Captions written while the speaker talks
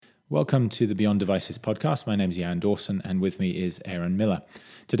Welcome to the Beyond Devices podcast. My name is Jan Dawson, and with me is Aaron Miller.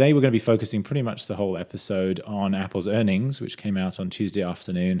 Today, we're going to be focusing pretty much the whole episode on Apple's earnings, which came out on Tuesday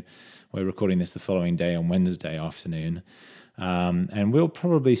afternoon. We're recording this the following day on Wednesday afternoon. And we'll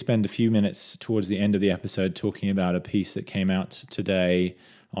probably spend a few minutes towards the end of the episode talking about a piece that came out today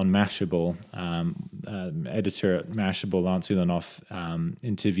on Mashable. Editor at Mashable, Lance Ulanoff,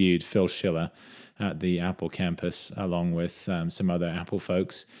 interviewed Phil Schiller at the Apple campus along with some other Apple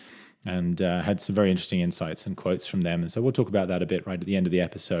folks, and had some very interesting insights and quotes from them. And so we'll talk about that a bit right at the end of the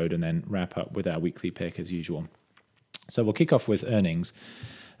episode and then wrap up with our weekly pick as usual. So we'll kick off with earnings.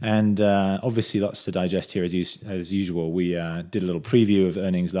 And obviously lots to digest here as usual. We did a little preview of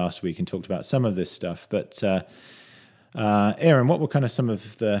earnings last week and talked about some of this stuff. But Aaron, what were kind of some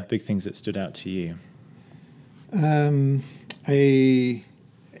of the big things that stood out to you?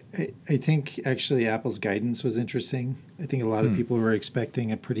 I think actually Apple's guidance was interesting. I think a lot of people were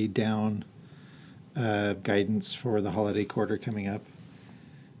expecting a pretty down guidance for the holiday quarter coming up.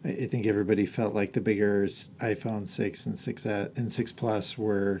 I think everybody felt like the bigger iPhone 6 and 6 Plus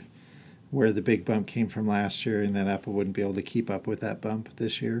were where the big bump came from last year, and that Apple wouldn't be able to keep up with that bump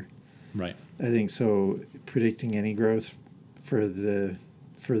this year. Right. I think so. Predicting any growth for the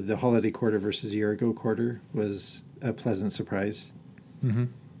holiday quarter versus year ago quarter was a pleasant surprise. Mm-hmm.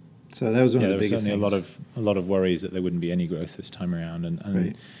 So that was one of the biggest things. There was certainly a lot of worries that there wouldn't be any growth this time around, and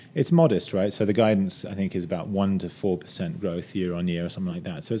right. It's modest, right? So the guidance, I think, is about 1 to 4% growth year on year or something like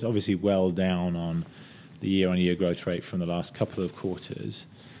that. So it's obviously well down on the year on year growth rate from the last couple of quarters.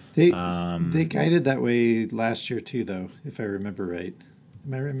 They guided that way last year too, though, if I remember right.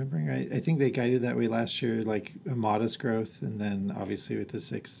 Am I remembering right? I think they guided that way last year, like a modest growth, and then obviously with the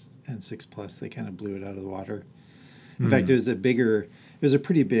 6 and 6 Plus, they kind of blew it out of the water. In fact, it was a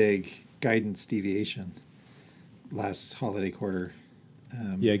pretty big guidance deviation last holiday quarter.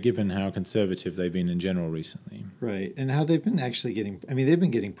 Given how conservative they've been in general recently. Right, and how they've been actually they've been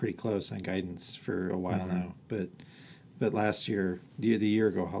getting pretty close on guidance for a while now, but last year, the year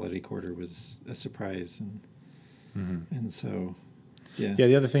ago holiday quarter was a surprise, and so, yeah. Yeah,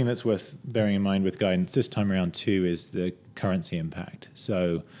 the other thing that's worth bearing in mind with guidance this time around too is the currency impact.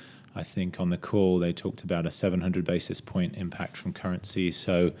 So I think on the call they talked about a 700 basis point impact from currency.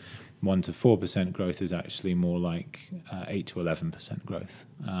 So 1 to 4% growth is actually more like 8 to 11% growth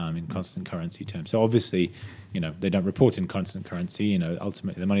in constant currency terms. So obviously, they don't report in constant currency.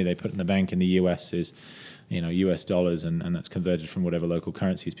 Ultimately the money they put in the bank in the US is, US dollars, and that's converted from whatever local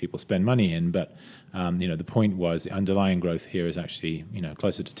currencies people spend money in. But, the point was the underlying growth here is actually,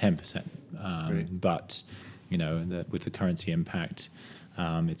 closer to 10%. Right. But, with the currency impact,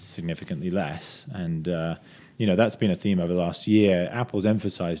 it's significantly less. And, that's been a theme over the last year. Apple's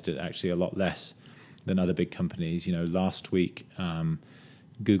emphasized it actually a lot less than other big companies. Last week,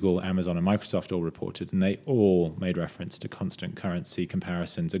 Google, Amazon, and Microsoft all reported, and they all made reference to constant currency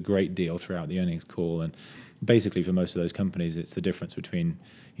comparisons a great deal throughout the earnings call. And basically, for most of those companies, it's the difference between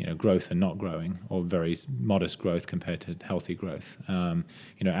growth and not growing, or very modest growth compared to healthy growth.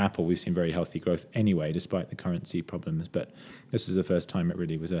 Apple, we've seen very healthy growth anyway, despite the currency problems. But this was the first time it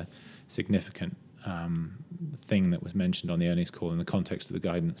really was a significant thing that was mentioned on the earnings call in the context of the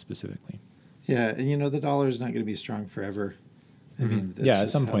guidance specifically. Yeah, and the dollar is not going to be strong forever. I mean, at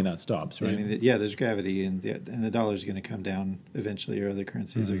some point that stops, right? There's gravity, and the dollar is going to come down eventually, or other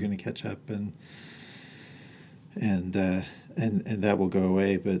currencies are going to catch up, and that will go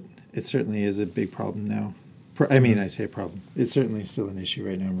away. But it certainly is a big problem now. I say problem. It's certainly still an issue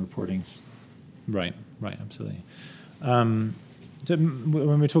right now in reportings. Right, absolutely. So when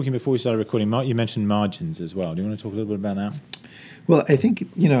we were talking before we started recording, you mentioned margins as well. Do you want to talk a little bit about that? Well, I think,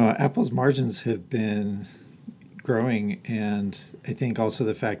 Apple's margins have been growing, and I think also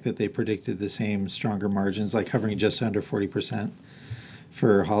the fact that they predicted the same stronger margins, like hovering just under 40%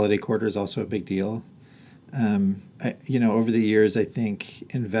 for holiday quarter, is also a big deal. Over the years, I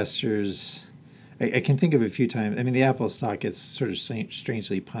think investors, I can think of a few times, the Apple stock gets sort of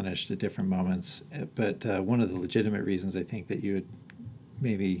strangely punished at different moments, but one of the legitimate reasons I think that you would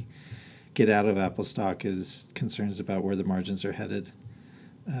maybe get out of Apple stock is concerns about where the margins are headed,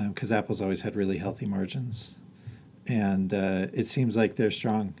 because Apple's always had really healthy margins. And it seems like they're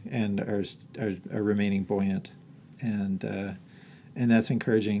strong and are remaining buoyant, and that's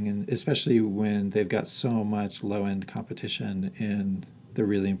encouraging, and especially when they've got so much low-end competition in the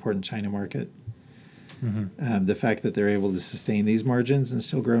really important China market. Mm-hmm. The fact that they're able to sustain these margins and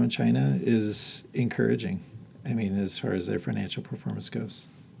still grow in China is encouraging. As far as their financial performance goes.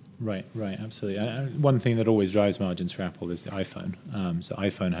 Right, absolutely. One thing that always drives margins for Apple is the iPhone. So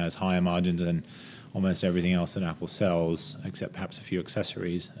iPhone has higher margins than almost everything else that Apple sells, except perhaps a few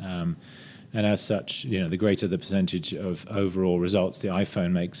accessories. And as such, the greater the percentage of overall results the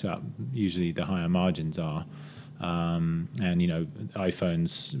iPhone makes up, usually the higher margins are. And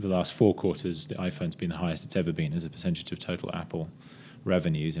iPhones, the last 4 quarters, the iPhone's been the highest it's ever been as a percentage of total Apple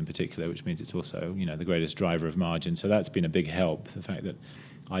revenues in particular, which means it's also, the greatest driver of margin. So that's been a big help, the fact that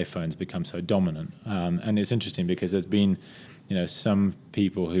iPhone's become so dominant. And it's interesting because there's been, some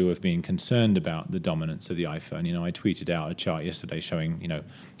people who have been concerned about the dominance of the iPhone. I tweeted out a chart yesterday showing,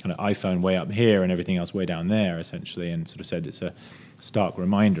 kind of iPhone way up here and everything else way down there, essentially, and sort of said it's a stark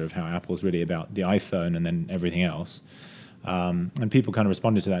reminder of how Apple's really about the iPhone and then everything else. And people kind of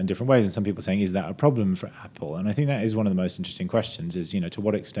responded to that in different ways, and some people saying, is that a problem for Apple? And I think that is one of the most interesting questions is, to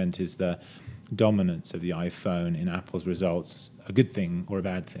what extent is the dominance of the iPhone in Apple's results a good thing or a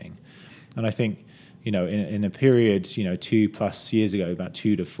bad thing? And I think, in a period, 2+ years ago, about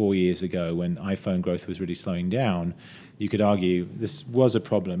 2 to 4 years ago, when iPhone growth was really slowing down, you could argue this was a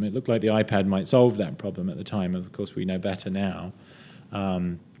problem. It looked like the iPad might solve that problem at the time. Of course, we know better now.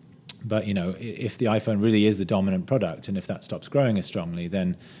 But, if the iPhone really is the dominant product and if that stops growing as strongly,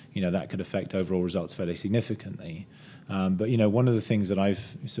 then, that could affect overall results fairly significantly. But, one of the things that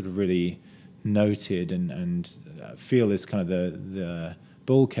I've sort of really noted and feel is kind of the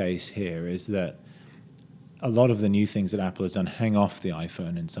bull case here is that a lot of the new things that Apple has done hang off the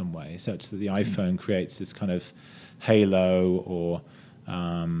iPhone in some way, such that the iPhone creates this kind of halo or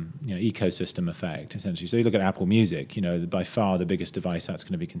ecosystem effect, essentially. So you look at Apple Music, by far the biggest device that's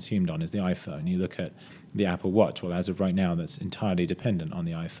going to be consumed on is the iPhone. You look at the Apple Watch, well, as of right now, that's entirely dependent on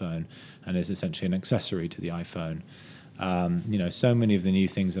the iPhone and is essentially an accessory to the iPhone. So many of the new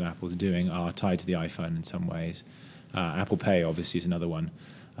things that Apple's doing are tied to the iPhone in some ways. Apple Pay, obviously, is another one.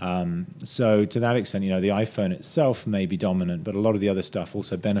 So to that extent, the iPhone itself may be dominant, but a lot of the other stuff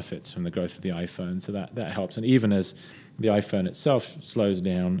also benefits from the growth of the iPhone, so that helps. And even as the iPhone itself slows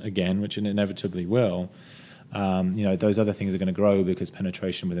down again, which it inevitably will, those other things are going to grow because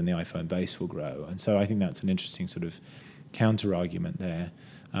penetration within the iPhone base will grow. And so I think that's an interesting sort of counter-argument there.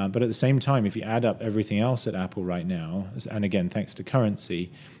 But at the same time, if you add up everything else at Apple right now, and again, thanks to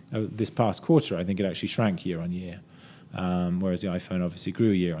currency, this past quarter, I think it actually shrank year on year. Whereas the iPhone obviously grew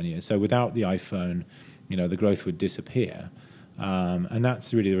year on year. So without the iPhone, the growth would disappear. And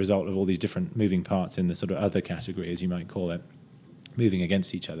that's really the result of all these different moving parts in the sort of other category, as you might call it, moving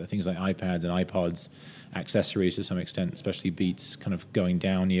against each other. Things like iPads and iPods, accessories to some extent, especially Beats kind of going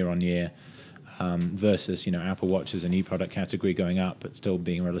down year on year, versus, Apple Watch as a new product category going up, but still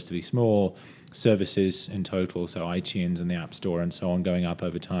being relatively small. Services in total, so iTunes and the App Store and so on, going up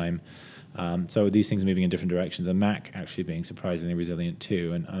over time. So these things moving in different directions, and Mac actually being surprisingly resilient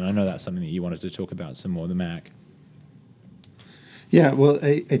too. And I know that's something that you wanted to talk about some more, the Mac. Yeah, well,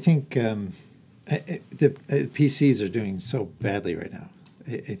 I think the PCs are doing so badly right now.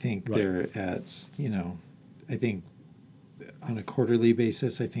 I think they're at, I think on a quarterly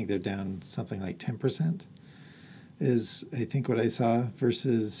basis, I think they're down something like 10% is, I think, what I saw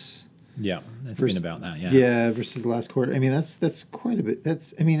versus... Yeah, it's been about that, yeah. Yeah, versus the last quarter. I mean, that's quite a bit.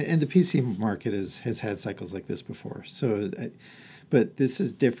 And the PC market has had cycles like this before. So, but this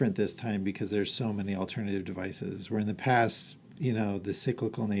is different this time because there's so many alternative devices. Where in the past, the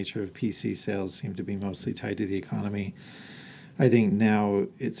cyclical nature of PC sales seemed to be mostly tied to the economy. I think now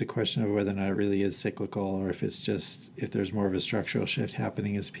it's a question of whether or not it really is cyclical or if there's more of a structural shift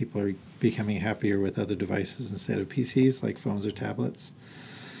happening as people are becoming happier with other devices instead of PCs, like phones or tablets.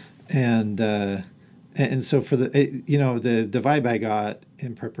 And so for the vibe I got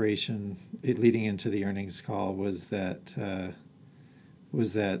in preparation, leading into the earnings call was that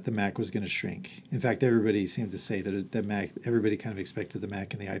the Mac was going to shrink. In fact, everybody seemed to say that the Mac. Everybody kind of expected the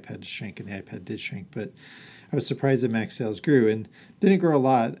Mac and the iPad to shrink, and the iPad did shrink. But I was surprised that Mac sales grew, and didn't grow a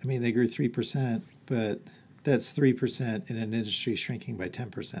lot. I mean, they grew 3%, but that's 3% in an industry shrinking by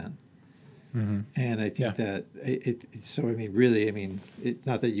 10%. Mm-hmm. And I think that so, I mean, really,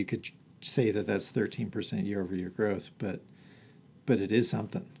 not that you could say that that's 13% year over year growth, but it is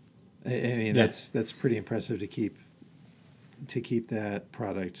something. That's pretty impressive to keep that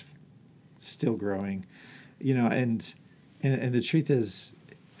product still growing, and the truth is,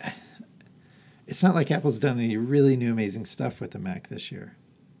 it's not like Apple's done any really new amazing stuff with the Mac this year.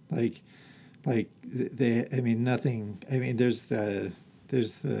 Nothing. There's the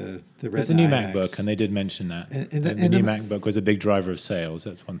new MacBook, and they did mention that. And the new MacBook was a big driver of sales.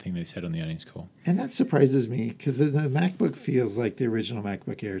 That's one thing they said on the earnings call. And that surprises me because the MacBook feels like the original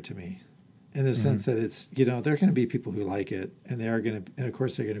MacBook Air to me, in the sense that it's, there are going to be people who like it, and and of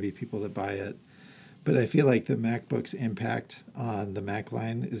course there are going to be people that buy it. But I feel like the MacBook's impact on the Mac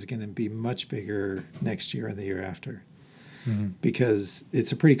line is going to be much bigger next year and the year after. Because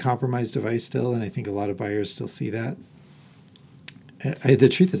it's a pretty compromised device still, and I think a lot of buyers still see that. The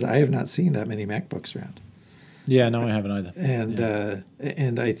truth is, I have not seen that many MacBooks around. Yeah, no, I haven't either.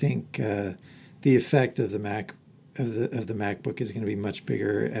 And I think the effect of the MacBook is going to be much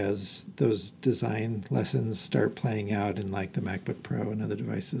bigger as those design lessons start playing out in like the MacBook Pro and other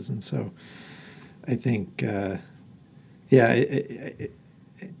devices. And so I think, I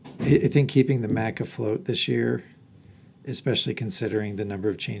think keeping the Mac afloat this year, especially considering the number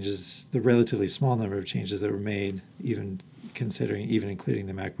of changes, the relatively small number of changes that were made, even including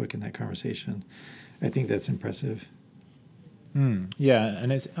the MacBook in that conversation, I think that's impressive. Yeah,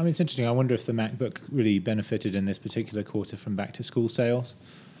 and it's interesting. I wonder if the MacBook really benefited in this particular quarter from back to school sales,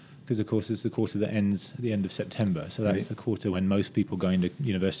 because of course it's the quarter that ends at the end of September. So that's the quarter when most people going to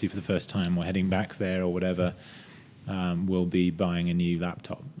university for the first time or heading back there or whatever will be buying a new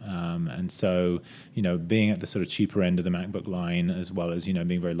laptop. And so, being at the sort of cheaper end of the MacBook line, as well as,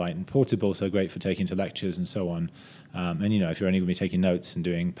 being very light and portable, so great for taking to lectures and so on. And, if you're only going to be taking notes and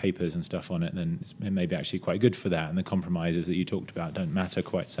doing papers and stuff on it, then it may be actually quite good for that. And the compromises that you talked about don't matter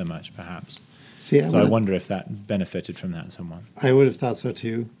quite so much, perhaps. I wonder if that benefited from that somewhat. I would have thought so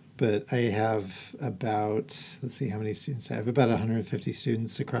too. But I have about, let's see how many students. I have about 150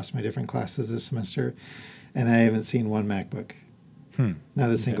 students across my different classes this semester. And I haven't seen one MacBook. Not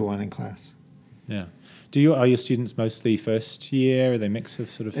a single one in class. Yeah. Are your students mostly first year? Are they a mix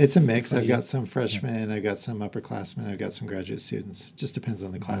of sort of? It's a mix. I've got some freshmen. I've got some upperclassmen. I've got some graduate students. Just depends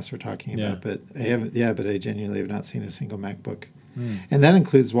on the class we're talking about. But I haven't. Yeah, but I genuinely have not seen a single MacBook. And that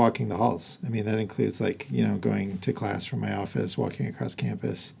includes walking the halls. I mean, that includes going to class from my office, walking across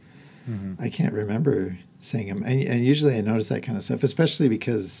campus. I can't remember seeing them. And usually I notice that kind of stuff, especially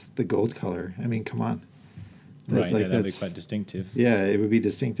because the gold color. I mean, come on. That'd be quite distinctive. Yeah, it would be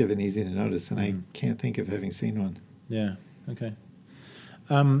distinctive and easy to notice, and I can't think of having seen one. Yeah, okay.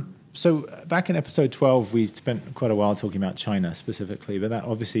 So back in episode 12, we spent quite a while talking about China specifically, but that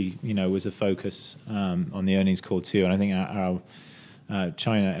obviously, was a focus on the earnings call too, and I think our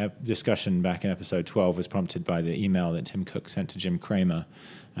China discussion back in episode 12 was prompted by the email that Tim Cook sent to Jim Cramer.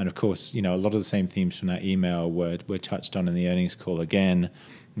 And of course, a lot of the same themes from that email were touched on in the earnings call again.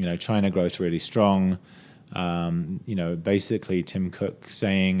 China growth really strong. Basically Tim Cook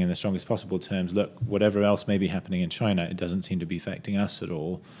saying in the strongest possible terms, look, whatever else may be happening in China, it doesn't seem to be affecting us at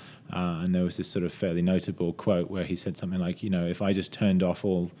all. And there was this sort of fairly notable quote where he said something like, if I just turned off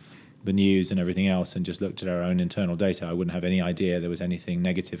all the news and everything else and just looked at our own internal data, I wouldn't have any idea there was anything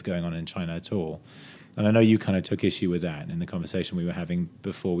negative going on in China at all. And I know you kind of took issue with that in the conversation we were having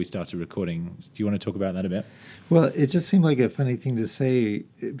before we started recording. Do you want to talk about that a bit? Well, it just seemed like a funny thing to say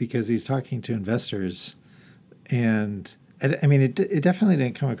because he's talking to investors. And I mean, it definitely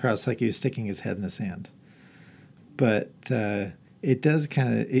didn't come across like he was sticking his head in the sand. But it does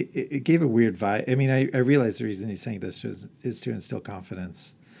kind of, it gave a weird vibe. I mean, I realize the reason he's saying this is to instill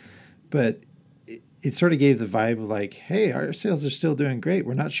confidence. But it sort of gave the vibe of like, hey, our sales are still doing great.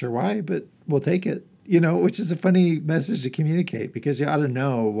 We're not sure why, but we'll take it. Which is a funny message to communicate because you ought to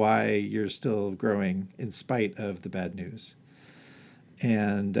know why you're still growing in spite of the bad news.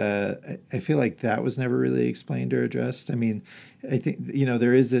 And I feel like that was never really explained or addressed. I mean, I think,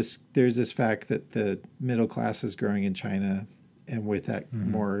 there's this fact that the middle class is growing in China, and with that,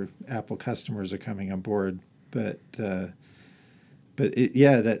 more Apple customers are coming on board. But I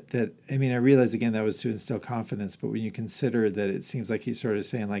mean, I realize again that was to instill confidence. But when you consider that it seems like he's sort of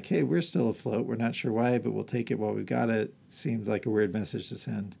saying like, hey, we're still afloat. We're not sure why, but we'll take it while we've got it. Seemed like a weird message to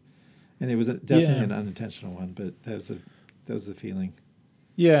send. And it was definitely an unintentional one, but that was the feeling.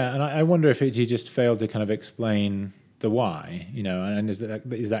 Yeah, and I wonder if he just failed to kind of explain the why, and is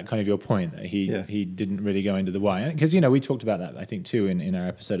that kind of your point, that he didn't really go into the why? Because, we talked about that, I think, too, in our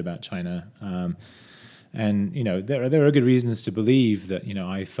episode about China. And, there are good reasons to believe that,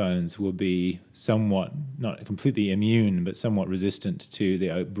 iPhones will be somewhat, not completely immune, but somewhat resistant to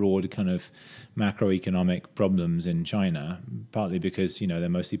the broad kind of macroeconomic problems in China, partly because, they're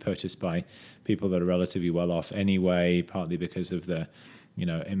mostly purchased by people that are relatively well off anyway, partly because of the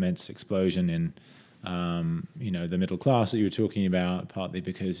immense explosion in, the middle class that you were talking about, partly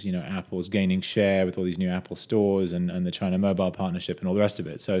because, Apple's gaining share with all these new Apple stores and the China Mobile partnership and all the rest of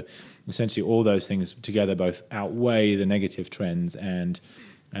it. So essentially all those things together both outweigh the negative trends, and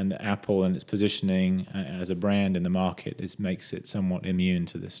Apple and its positioning as a brand in the market makes it somewhat immune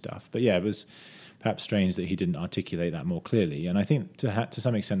to this stuff. But yeah, it was perhaps strange that he didn't articulate that more clearly. And I think to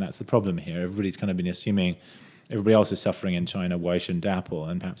some extent that's the problem here. Everybody's kind of been assuming everybody else is suffering in China, why shouldn't Apple?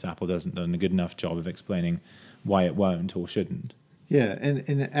 And perhaps Apple doesn't done a good enough job of explaining why it won't or shouldn't. Yeah,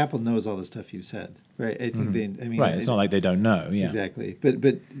 and Apple knows all the stuff you said, right? I think Right, it's not like they don't know. Yeah, exactly. But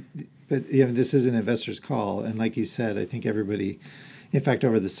this is an investor's call, and like you said, I think everybody, in fact,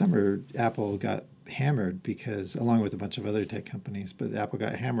 over the summer, Apple got hammered because, along with a bunch of other tech companies, but Apple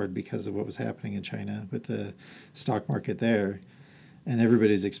got hammered because of what was happening in China with the stock market there, and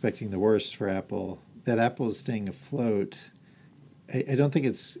everybody's expecting the worst for Apple. That Apple is staying afloat. I don't think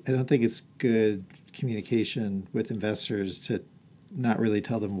it's good communication with investors to not really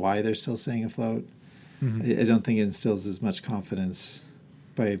tell them why they're still staying afloat. I don't think it instills as much confidence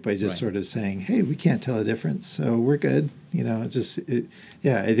by just sort of saying, "Hey, we can't tell a difference, so we're good."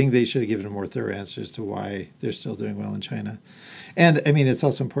 I think they should have given a more thorough answer as to why they're still doing well in China. And I mean, it's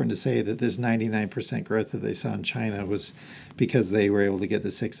also important to say that this 99% growth that they saw in China was because they were able to get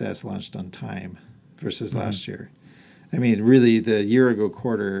the 6S launched on time versus last year. I mean, really, the year ago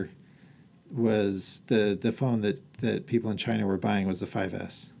quarter was the phone that people in China were buying was the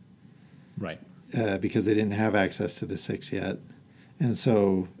 5S. Right. Because they didn't have access to the 6 yet. And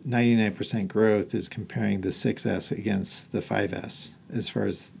so 99% growth is comparing the 6S against the 5S as far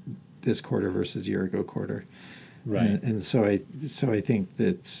as this quarter versus year ago quarter. Right. And so I think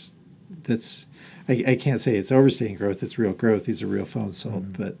that's I can't say it's overstating growth. It's real growth. These are real phones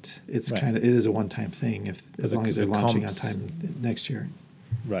sold, but it's it is a one-time thing as long as they're launching on time next year.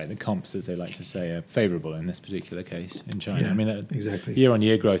 Right, the comps, as they like to say, are favourable in this particular case in China. Yeah, I mean, exactly.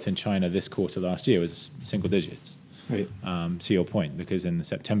 Year-on-year growth in China this quarter last year was single digits. Right. To your point, because in the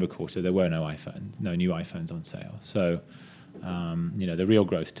September quarter there were no new iPhones on sale. So, the real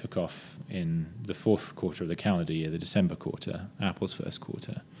growth took off in the fourth quarter of the calendar year, the December quarter, Apple's first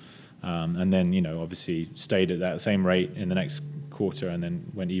quarter, and then obviously stayed at that same rate in the next quarter, and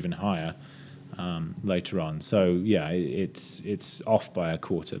then went even higher later on. So yeah, it's off by a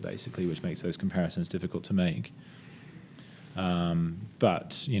quarter basically, which makes those comparisons difficult to make.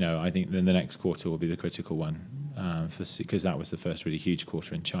 But I think then the next quarter will be the critical one because that was the first really huge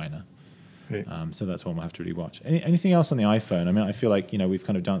quarter in China. Right. So that's one we'll have to really watch. Anything else on the iPhone? I mean, I feel like we've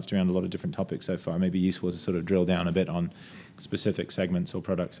kind of danced around a lot of different topics so far. It may be useful to sort of drill down a bit on specific segments or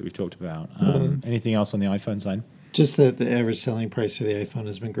products that we've talked about. Anything else on the iPhone side? Just that the average selling price for the iPhone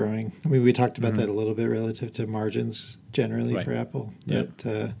has been growing. I mean, we talked about that a little bit relative to margins generally for Apple.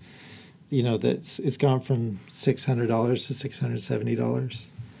 But, it's gone from $600 to $670.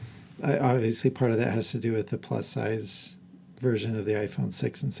 Obviously, part of that has to do with the plus size version of the iPhone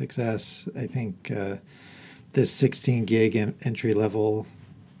 6 and 6S. I think this 16 gig entry level,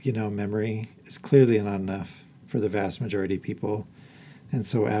 memory is clearly not enough for the vast majority of people. And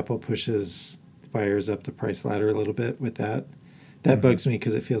so Apple pushes buyers up the price ladder a little bit with that. That bugs me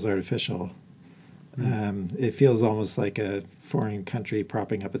because it feels artificial. It feels almost like a foreign country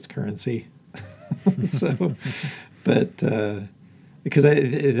propping up its currency. So, but because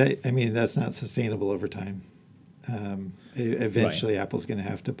I mean that's not sustainable over time. Eventually, Apple's going to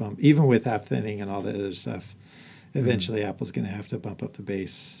have to bump, even with app thinning and all the other stuff. Eventually, Apple's going to have to bump up the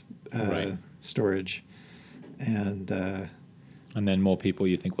base storage, and then more people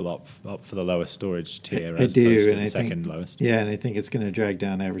you think will opt for the lowest storage tier as opposed to the second lowest. Yeah, and I think it's going to drag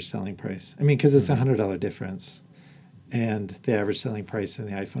down average selling price. I mean, because it's $100 difference, and the average selling price in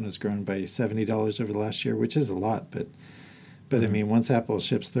the iPhone has grown by $70 over the last year, which is a lot. But I mean, once Apple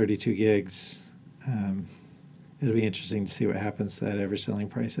ships 32 gigs, it'll be interesting to see what happens to that average selling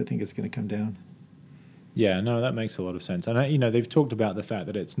price. I think it's going to come down. Yeah, no, that makes a lot of sense. And they've talked about the fact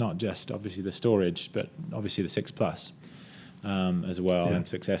that it's not just obviously the storage, but obviously the 6 Plus. As well, and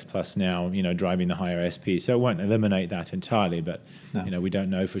 6S Plus now, driving the higher SP. So it won't eliminate that entirely, but we don't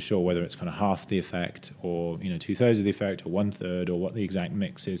know for sure whether it's kind of half the effect, or 2/3 of the effect, or 1/3, or what the exact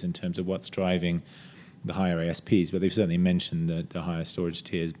mix is in terms of what's driving the higher ASPs. But they've certainly mentioned that the higher storage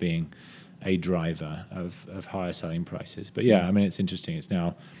tiers being a driver of higher selling prices. But yeah, I mean, it's interesting. It's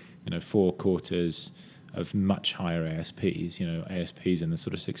now 4 quarters of much higher ASPs, ASPs in the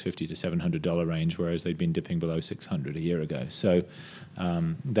sort of $650 to $700 range, whereas they'd been dipping below $600 a year ago. So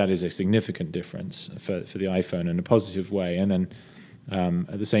that is a significant difference for the iPhone in a positive way. And then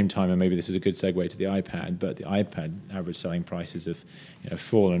at the same time, and maybe this is a good segue to the iPad, but the iPad average selling prices have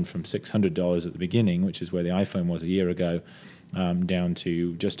fallen from $600 at the beginning, which is where the iPhone was a year ago, down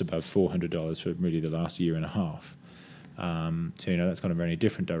to just above $400 for really the last year and a half. So that's gone a very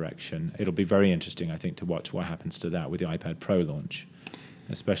different direction. It'll be very interesting, I think, to watch what happens to that with the iPad Pro launch,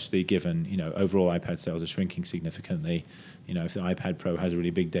 especially given overall iPad sales are shrinking significantly. If the iPad Pro has a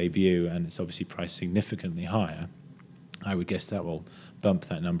really big debut and it's obviously priced significantly higher, I would guess that will bump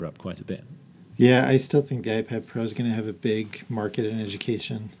that number up quite a bit. Yeah, I still think the iPad Pro is going to have a big market in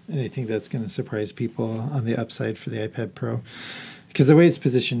education, and I think that's going to surprise people on the upside for the iPad Pro. Because the way it's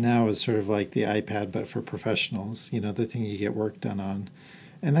positioned now is sort of like the iPad, but for professionals, the thing you get work done on.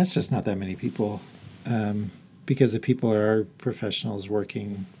 And that's just not that many people, because the people are professionals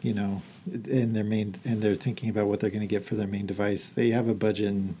working, in their main, and they're thinking about what they're going to get for their main device. They have a budget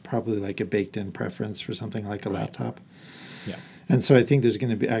and probably like a baked in preference for something like a laptop. Yeah. And so I think there's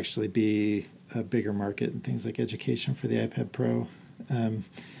going to actually be a bigger market in things like education for the iPad Pro.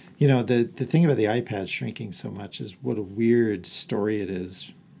 The thing about the iPad shrinking so much is what a weird story it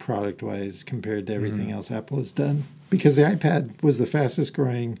is product wise compared to everything else Apple has done. Because the iPad was the fastest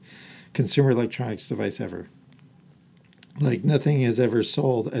growing consumer electronics device ever. Like nothing has ever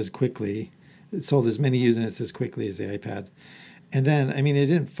sold as quickly. It sold as many units as quickly as the iPad. And then, it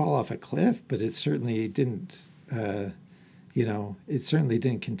didn't fall off a cliff, but it certainly didn't. It certainly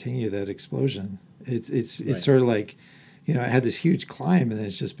didn't continue that explosion. It's Right. sort of like, it had this huge climb and then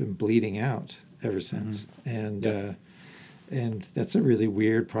it's just been bleeding out ever since. And that's a really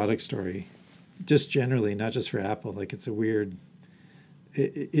weird product story, just generally, not just for Apple. Like it's a weird.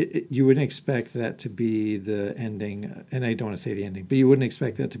 You wouldn't expect that to be the ending, and I don't want to say the ending, but you wouldn't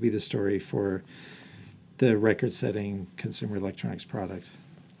expect that to be the story for the record-setting consumer electronics product.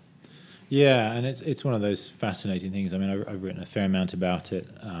 Yeah, and it's one of those fascinating things. I've written a fair amount about it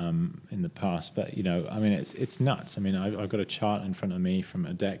in the past, but it's nuts. I've got a chart in front of me from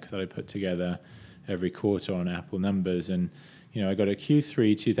a deck that I put together every quarter on Apple numbers, and I got a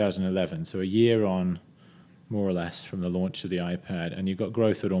Q3 2011, so a year on, more or less, from the launch of the iPad, and you've got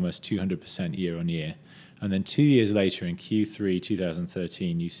growth at almost 200% year on year. And then 2 years later, in Q3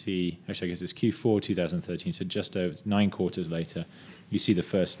 2013, you see, actually, I guess it's Q4 2013, so just over 9 quarters later, you see the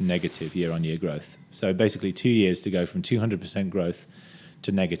first negative year-on-year growth. So basically 2 years to go from 200% growth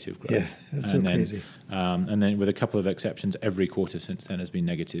to negative growth. Yeah, that's so crazy. And then with a couple of exceptions, every quarter since then has been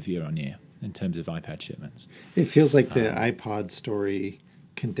negative year-on-year in terms of iPad shipments. It feels like the iPod story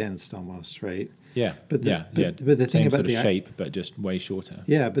condensed almost, right? Yeah, but the thing same about sort of the shape, but just way shorter.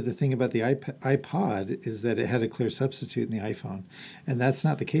 Yeah, but the thing about the iPod is that it had a clear substitute in the iPhone, and that's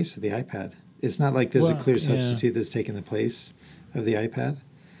not the case with the iPad. It's not like there's a clear substitute that's taken the place of the iPad.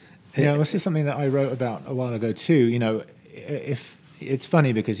 Yeah, this is something that I wrote about a while ago too. If it's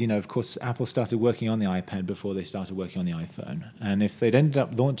funny because of course, Apple started working on the iPad before they started working on the iPhone, and if they'd ended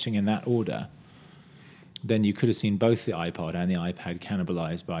up launching in that order, then you could have seen both the iPod and the iPad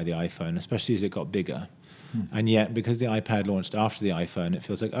cannibalized by the iPhone, especially as it got bigger. And yet, because the iPad launched after the iPhone, it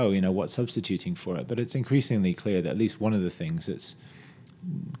feels like, what's substituting for it? But it's increasingly clear that at least one of the things that's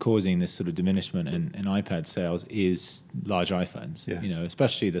causing this sort of diminishment in iPad sales is large iPhones,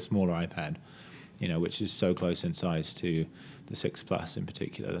 especially the smaller iPad, which is so close in size to the 6 Plus in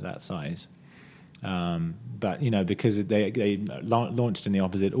particular, that size. But because they launched in the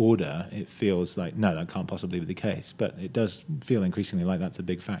opposite order, it feels like no, that can't possibly be the case. But it does feel increasingly like that's a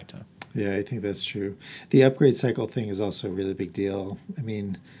big factor. Yeah, I think that's true. The upgrade cycle thing is also a really big deal.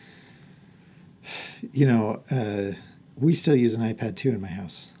 We still use an iPad 2 in my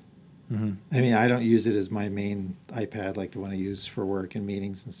house. Mm-hmm. I don't use it as my main iPad, like the one I use for work and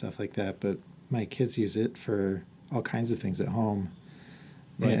meetings and stuff like that. But my kids use it for all kinds of things at home.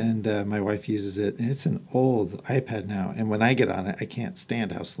 Right. And my wife uses it. And it's an old iPad now. And when I get on it, I can't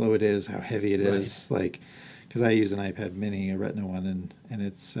stand how slow it is, how heavy it is. Because I use an iPad mini, a Retina one, and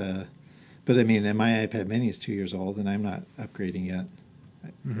it's... and my iPad mini is 2 years old, and I'm not upgrading yet.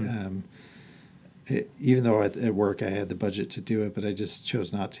 Mm-hmm. Even though at work I had the budget to do it, but I just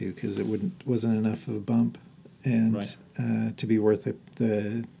chose not to because it wasn't enough of a bump, and to be worth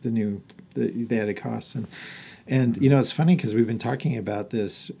the added costs. And it's funny because we've been talking about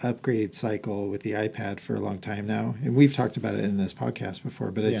this upgrade cycle with the iPad for a long time now, and we've talked about it in this podcast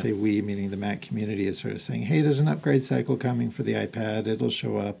before. But I say we, meaning the Mac community, is sort of saying, "Hey, there's an upgrade cycle coming for the iPad. It'll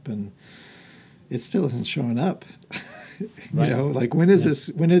show up," and it still isn't showing up. When is this?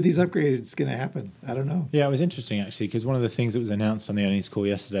 When are these upgrades going to happen? I don't know. Yeah, it was interesting actually because one of the things that was announced on the earnings call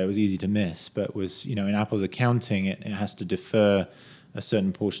yesterday was easy to miss, but was in Apple's accounting it has to defer a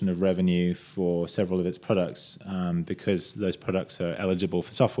certain portion of revenue for several of its products because those products are eligible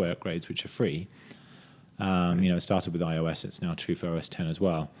for software upgrades, which are free. It started with iOS; it's now true for OS X as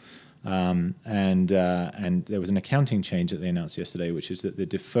well. And there was an accounting change that they announced yesterday, which is that the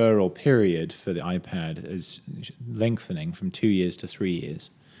deferral period for the iPad is lengthening from 2 years to 3 years.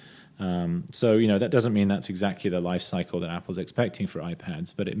 So that doesn't mean that's exactly the life cycle that Apple's expecting for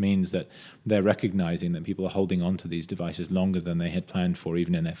iPads, but it means that they're recognizing that people are holding on to these devices longer than they had planned for,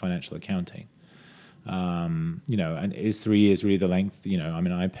 even in their financial accounting. And is 3 years really the length?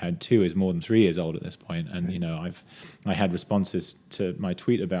 iPad 2 is more than 3 years old at this point, and I had responses to my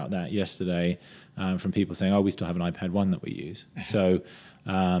tweet about that yesterday from people saying, "Oh, we still have an iPad 1 that we use." So,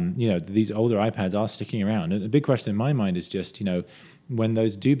 these older iPads are sticking around, and a big question in my mind is just, when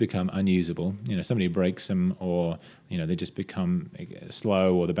those do become unusable, somebody breaks them, or they just become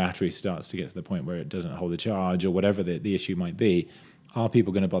slow, or the battery starts to get to the point where it doesn't hold a charge, or whatever the issue might be. Are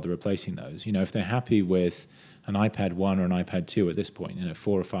people going to bother replacing those? If they're happy with an iPad 1 or an iPad 2 at this point,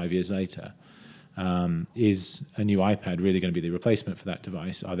 4 or 5 years later, is a new iPad really going to be the replacement for that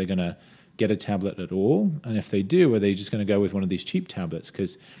device? Are they going to get a tablet at all? And if they do, are they just going to go with one of these cheap tablets?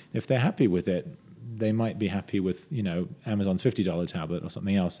 Because if they're happy with it, they might be happy with Amazon's $50 tablet or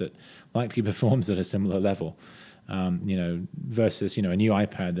something else that likely performs at a similar level, versus a new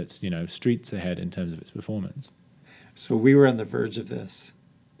iPad that's streets ahead in terms of its performance. So we were on the verge of this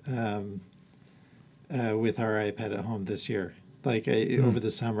with our iPad at home this year. Over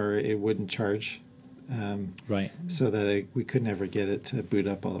the summer, it wouldn't charge, right? So that we could never get it to boot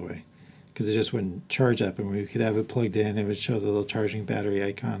up all the way, because it just wouldn't charge up. And we could have it plugged in; it would show the little charging battery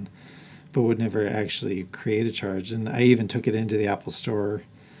icon, but would never actually create a charge. And I even took it into the Apple Store,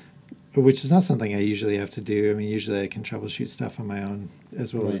 which is not something I usually have to do. I mean, usually I can troubleshoot stuff on my own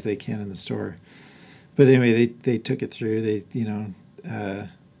as well as they can in the store. But anyway, they took it through. They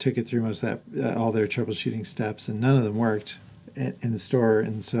took it through most of that, all their troubleshooting steps, and none of them worked in the store.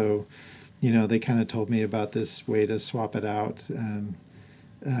 And so, they kind of told me about this way to swap it out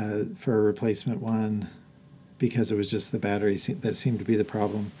for a replacement one, because it was just the battery that seemed to be the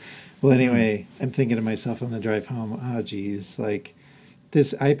problem. Well, anyway, I'm thinking to myself on the drive home, oh, geez,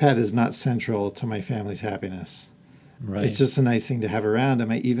 this iPad is not central to my family's happiness. Right. It's just a nice thing to have around.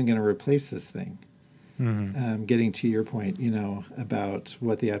 Am I even going to replace this thing? Mm-hmm. Getting to your point, about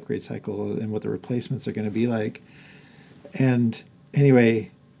what the upgrade cycle and what the replacements are going to be like. And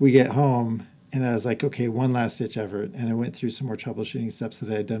anyway, we get home, and I was like, okay, one last ditch effort. And I went through some more troubleshooting steps that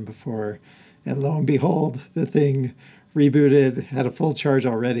I had done before. And lo and behold, the thing rebooted, had a full charge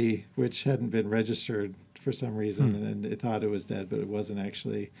already, which hadn't been registered for some reason. And it thought it was dead, but it wasn't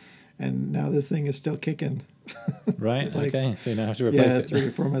actually. And now this thing is still kicking. Right. Okay. So you don't have to replace it. 3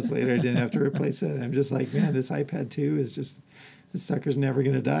 or 4 months later, I didn't have to replace it. I'm just like, man, this iPad 2 is just, this sucker's never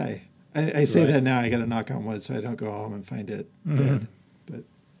going to die. I say that now, I got to knock on wood so I don't go home and find it dead. But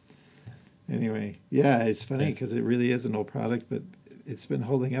anyway, it's funny because it really is an old product, but it's been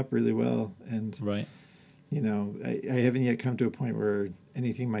holding up really well. And, right. I haven't yet come to a point where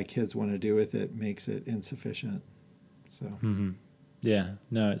anything my kids want to do with it makes it insufficient. So. Mm-hmm. Yeah,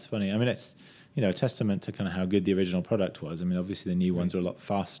 no, it's funny. I mean, it's, a testament to kind of how good the original product was. I mean, obviously the new ones are a lot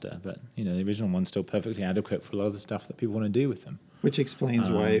faster, but, the original one's still perfectly adequate for a lot of the stuff that people want to do with them. Which explains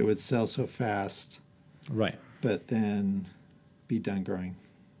why it would sell so fast. Right. But then be done growing.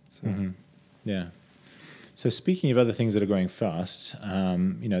 So. Mm-hmm. Yeah. So speaking of other things that are growing fast,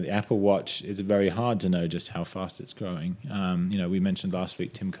 the Apple Watch, is very hard to know just how fast it's growing. We mentioned last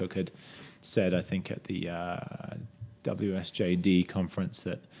week Tim Cook had said, I think at the WSJD conference,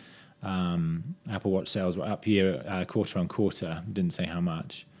 that Apple Watch sales were up quarter on quarter. Didn't say how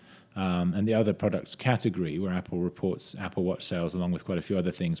much. And the other products category, where Apple reports Apple Watch sales along with quite a few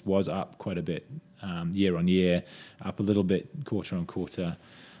other things, was up quite a bit year on year, up a little bit quarter on quarter.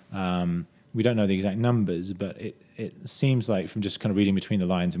 We don't know the exact numbers, but it seems like, from just kind of reading between the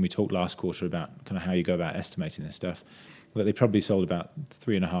lines, and we talked last quarter about kind of how you go about estimating this stuff, that they probably sold about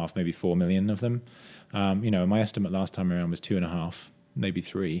 3.5, maybe 4 million of them. My estimate last time around was 2.5, maybe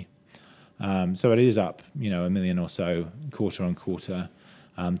 3. So it is up, 1 million or so quarter on quarter.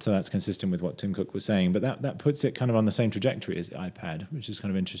 So that's consistent with what Tim Cook was saying. But that puts it kind of on the same trajectory as the iPad, which is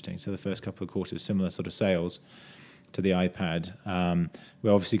kind of interesting. So the first couple of quarters, similar sort of sales to the iPad.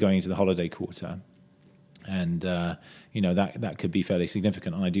 We're obviously going into the holiday quarter. And, that could be fairly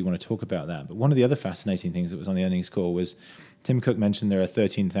significant, and I do want to talk about that. But one of the other fascinating things that was on the earnings call was Tim Cook mentioned there are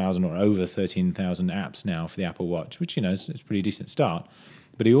 13,000 or over 13,000 apps now for the Apple Watch, which, is a pretty decent start.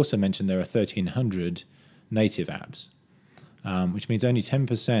 But he also mentioned there are 1,300 native apps, which means only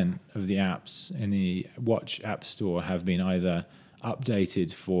 10% of the apps in the Watch App Store have been either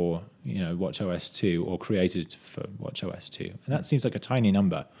updated for WatchOS 2 or created for WatchOS 2, and that seems like a tiny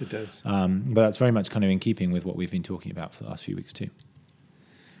number. It does, but that's very much kind of in keeping with what we've been talking about for the last few weeks too.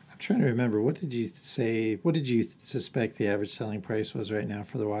 I'm trying to remember, what did you say? What did you suspect the average selling price was right now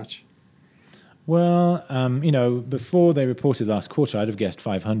for the watch? Well, before they reported last quarter, I'd have guessed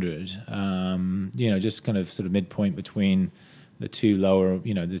 500. Just kind of sort of midpoint between the two lower,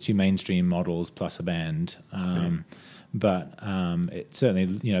 the two mainstream models plus a band. But it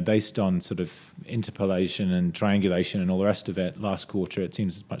certainly, based on sort of interpolation and triangulation and all the rest of it, last quarter it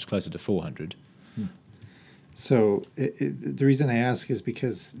seems much closer to 400. So the reason I ask is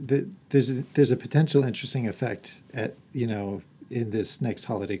because there's a potential interesting effect in this next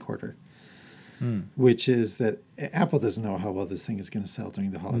holiday quarter, which is that Apple doesn't know how well this thing is going to sell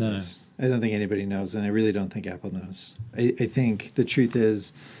during the holidays. No. I don't think anybody knows, and I really don't think Apple knows. I think the truth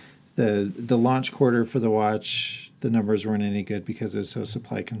is the launch quarter for the watch, the numbers weren't any good because it was so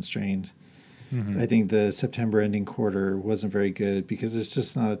supply constrained. Mm-hmm. I think the September ending quarter wasn't very good because it's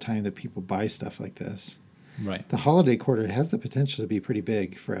just not a time that people buy stuff like this. Right. The holiday quarter has the potential to be pretty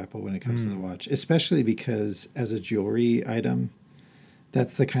big for Apple when it comes to the watch, especially because as a jewelry item,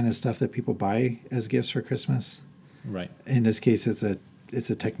 that's the kind of stuff that people buy as gifts for Christmas. Right. In this case, it's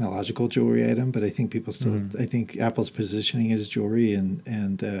a technological jewelry item, but I think people still, I think Apple's positioning it as jewelry,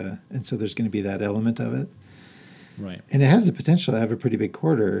 and so there's going to be that element of it. Right. And it has the potential to have a pretty big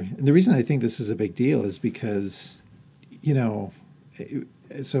quarter. And the reason I think this is a big deal is because,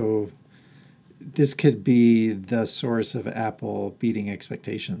 so this could be the source of Apple beating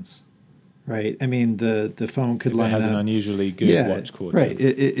expectations, right? I mean, the phone could line up. It has an unusually good watch quarter. Right.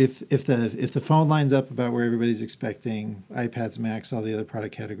 If the phone lines up about where everybody's expecting, iPads, Macs, all the other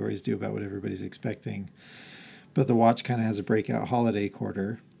product categories do about what everybody's expecting, but the watch kind of has a breakout holiday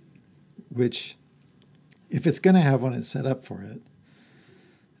quarter, which, if it's going to have one, it's set up for it.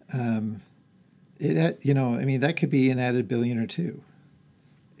 That could be an added billion or two.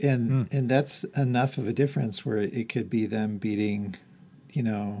 And that's enough of a difference where it could be them beating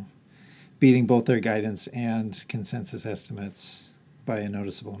both their guidance and consensus estimates by a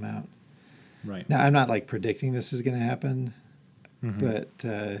noticeable amount. Right. Now, I'm not predicting this is going to happen, but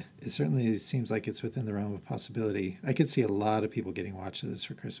it certainly seems like it's within the realm of possibility. I could see a lot of people getting watches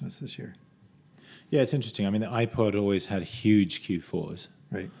for Christmas this year. Yeah, it's interesting. I mean, the iPod always had huge Q4s.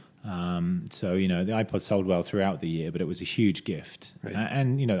 Right. So, the iPod sold well throughout the year, but it was a huge gift. Right.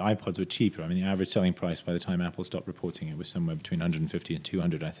 And, iPods were cheaper. I mean, the average selling price by the time Apple stopped reporting it was somewhere between 150 and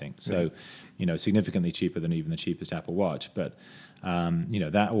 200, I think. So, right. Significantly cheaper than even the cheapest Apple Watch. But,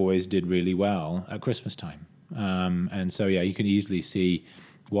 that always did really well at Christmas time. And so, you can easily see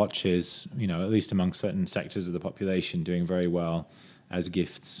watches, at least among certain sectors of the population, doing very well as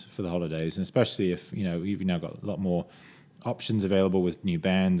gifts for the holidays. And especially if, you've now got a lot more options available with new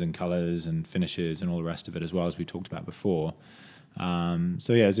bands and colors and finishes and all the rest of it, as well as we talked about before.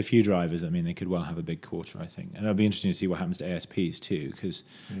 There's a few drivers. I mean, they could well have a big quarter, I think. And it'll be interesting to see what happens to ASPs too, because,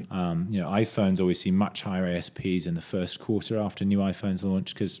 iPhones always see much higher ASPs in the first quarter after new iPhones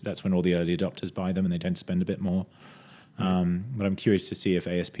launch, because that's when all the early adopters buy them and they tend to spend a bit more. But I'm curious to see if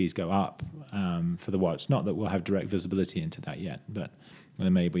ASPs go up for the watch. Not that we'll have direct visibility into that yet, but there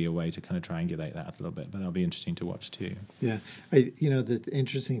may be a way to kind of triangulate that a little bit. But that'll be interesting to watch too. Yeah, the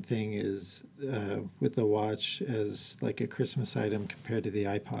interesting thing is with the watch as a Christmas item compared to the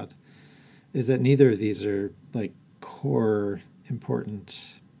iPod, is that neither of these are core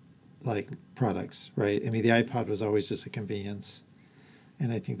important products, right? I mean, the iPod was always just a convenience,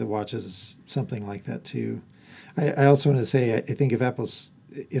 and I think the watch is something like that too. I also want to say, I think if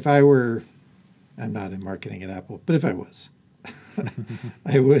I were, I'm not in marketing at Apple, but if I was,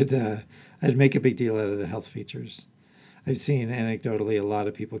 I would, I'd make a big deal out of the health features. I've seen anecdotally a lot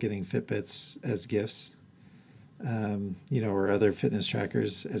of people getting Fitbits as gifts, or other fitness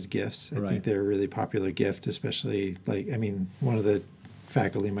trackers as gifts. I think they're a really popular gift, especially one of the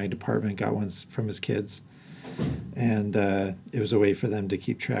faculty in my department got ones from his kids. And it was a way for them to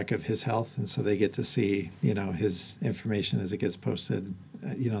keep track of his health, and so they get to see his information as it gets posted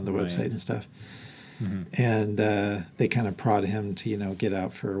on the website and stuff. And they kind of prod him to get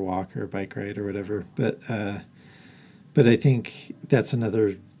out for a walk or a bike ride or whatever. But I think that's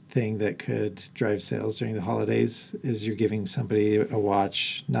another thing that could drive sales during the holidays, is you're giving somebody a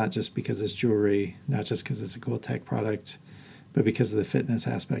watch not just because it's jewelry, not just because it's a cool tech product, but because of the fitness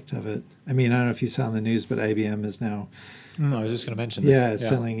aspect of it. I mean, I don't know if you saw in the news, but IBM is now... I was just going to mention this.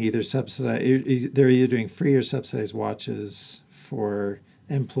 Selling either subsidized... They're either doing free or subsidized watches for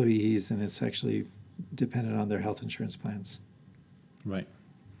employees, and it's actually dependent on their health insurance plans. Right.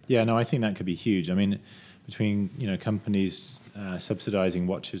 Yeah, no, I think that could be huge. I mean, between, companies subsidizing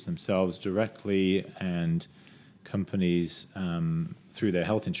watches themselves directly and companies through their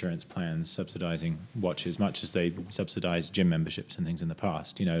health insurance plans subsidizing watches, much as they subsidized gym memberships and things in the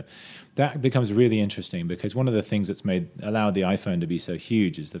past. That becomes really interesting, because one of the things that's allowed the iPhone to be so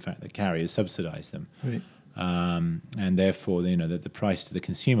huge is the fact that carriers subsidize them. Right. And therefore, that the price to the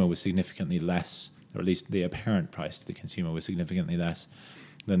consumer was significantly less, or at least the apparent price to the consumer was significantly less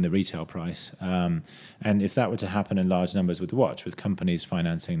than the retail price. And if that were to happen in large numbers with the watch, with companies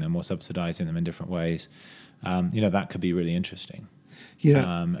financing them or subsidizing them in different ways, that could be really interesting.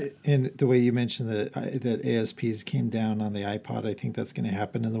 And the way you mentioned that ASPs came down on the iPod, I think that's going to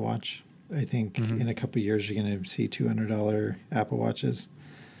happen in the watch. I think in a couple of years you're going to see $200 Apple Watches,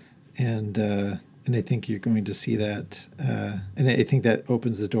 and I think you're going to see that, and I think that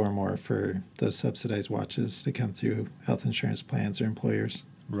opens the door more for those subsidized watches to come through health insurance plans or employers.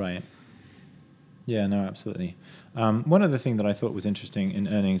 Right. Yeah, no, absolutely. One other thing that I thought was interesting in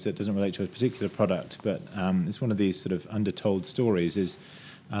earnings that doesn't relate to a particular product, but it's one of these sort of undertold stories, is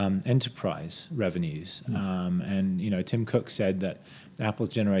enterprise revenues. And Tim Cook said that Apple's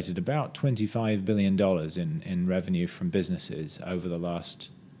generated about $25 billion in revenue from businesses over the last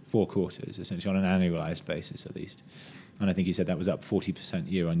 4 quarters, essentially on an annualized basis at least. And I think he said that was up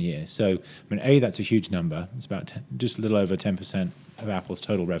 40% year on year. So, A, that's a huge number. It's about just a little over 10% of Apple's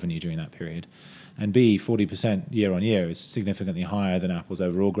total revenue during that period. And B, 40% year on year is significantly higher than Apple's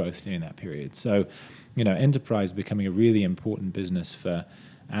overall growth during that period. So, enterprise becoming a really important business for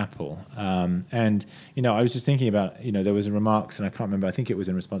Apple. And I was just thinking about, there was a remarks, and I can't remember, I think it was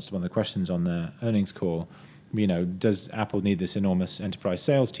in response to one of the questions on the earnings call, does Apple need this enormous enterprise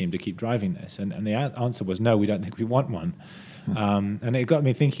sales team to keep driving this? And the answer was no, we don't think we want one. And it got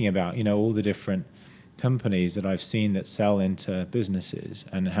me thinking about, all the different companies that I've seen that sell into businesses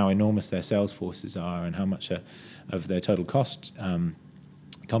and how enormous their sales forces are and how much of their total cost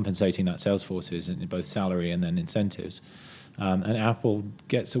compensating that sales force is in both salary and then incentives. And Apple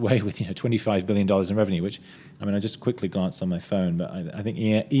gets away with $25 billion in revenue, which, I just quickly glanced on my phone, but I think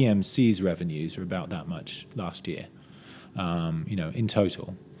EMC's revenues are about that much last year, in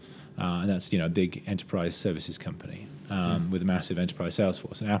total. And that's, a big enterprise services company with a massive enterprise sales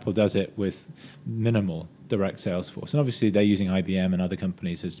force. And Apple does it with minimal direct sales force. And obviously they're using IBM and other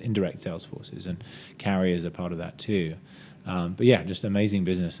companies as indirect sales forces, and carriers are part of that too. But yeah, just amazing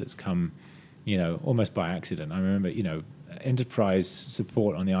business that's come, almost by accident. I remember, enterprise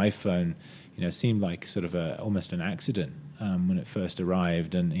support on the iPhone, seemed like sort of almost an accident when it first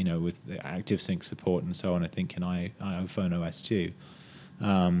arrived, and with the ActiveSync support and so on, I think in iPhone OS 2.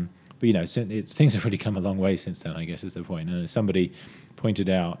 But things have really come a long way since then, I guess is the point. And as somebody pointed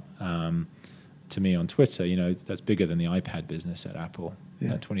out to me on Twitter, that's bigger than the iPad business at Apple,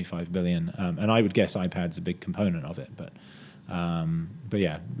 at $25 billion. And I would guess iPad's a big component of it, but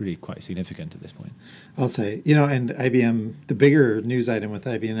yeah, really quite significant at this point. I'll say, and IBM, the bigger news item with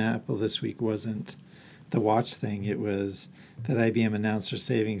IBM and Apple this week wasn't the watch thing. It was that IBM announced they're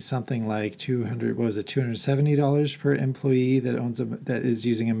saving something like $270 per employee that is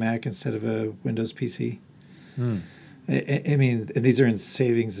using a Mac instead of a Windows PC. I mean, and these are in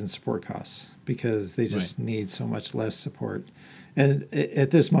savings and support costs because they just need so much less support. And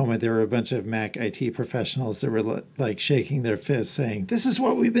at this moment, there were a bunch of Mac IT professionals that were like shaking their fists saying, "This is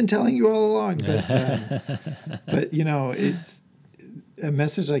what we've been telling you all along." But it's a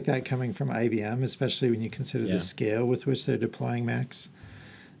message like that coming from IBM, especially when you consider the scale with which they're deploying Macs.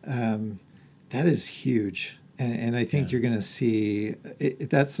 That is huge. And I think you're going to see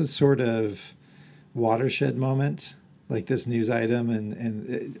that's the sort of watershed moment, like this news item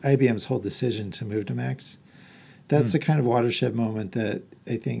and IBM's whole decision to move to Macs. That's the kind of watershed moment that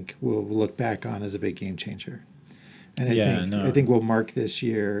I think we'll look back on as a big game changer. And I think we'll mark this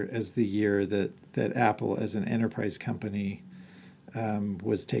year as the year that Apple as an enterprise company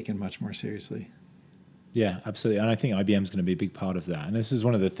was taken much more seriously. Yeah, absolutely. And I think IBM is going to be a big part of that. And this is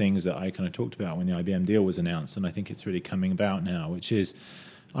one of the things that I kind of talked about when the IBM deal was announced, and I think it's really coming about now, which is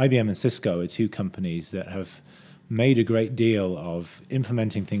IBM and Cisco are two companies that have made a great deal of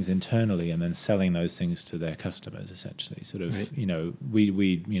implementing things internally and then selling those things to their customers, essentially. Sort of,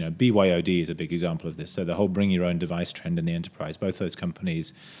 BYOD is a big example of this. So the whole bring your own device trend in the enterprise, both those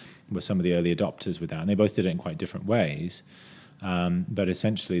companies were some of the early adopters with that, and they both did it in quite different ways. But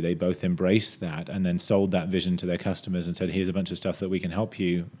essentially, they both embraced that and then sold that vision to their customers and said, here's a bunch of stuff that we can help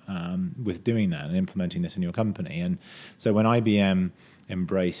you with doing that and implementing this in your company. And so when IBM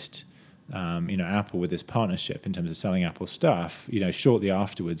embraced Apple with this partnership in terms of selling Apple stuff, shortly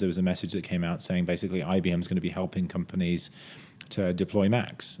afterwards, there was a message that came out saying basically IBM is going to be helping companies to deploy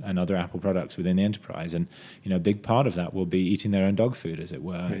Macs and other Apple products within the enterprise. And, a big part of that will be eating their own dog food, as it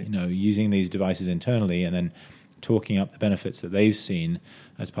were, using these devices internally and then talking up the benefits that they've seen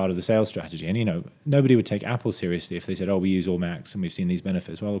as part of the sales strategy. And, nobody would take Apple seriously if they said, oh, we use all Macs and we've seen these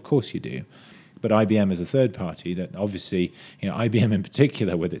benefits. Well, of course you do. But IBM is a third party that obviously, IBM in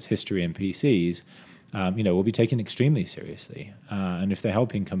particular with its history in PCs, will be taken extremely seriously. And if they're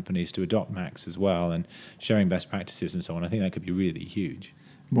helping companies to adopt Macs as well and sharing best practices and so on, I think that could be really huge.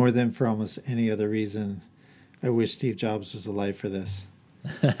 more than for almost any other reason, I wish Steve Jobs was alive for this.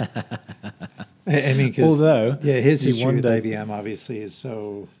 I mean, because his history with IBM obviously is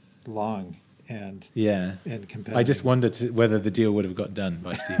so long and competitive. I just wondered whether the deal would have got done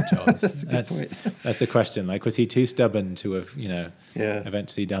by Steve Jobs. That's a good point. That's a question. Like, was he too stubborn to have,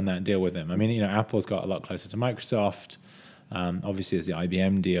 eventually done that deal with him? I mean, Apple's got a lot closer to Microsoft. Obviously, there's the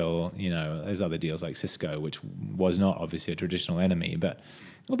IBM deal. There's other deals like Cisco, which was not obviously a traditional enemy. But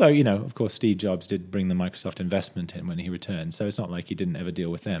although, of course, Steve Jobs did bring the Microsoft investment in when he returned, so it's not like he didn't ever deal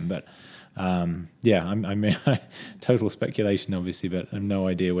with them. But total speculation, obviously, but I have no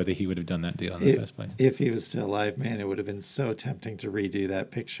idea whether he would have done that deal in the first place. If he was still alive, man, it would have been so tempting to redo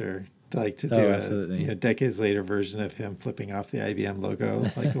that picture. Like to do a decades later version of him flipping off the IBM logo,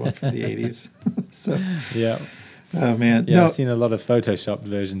 like the one from the 80s. So yeah. Oh man, yeah, I've seen a lot of photoshopped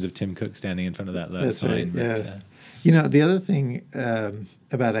versions of Tim Cook standing in front of that sign. Right, yeah. The other thing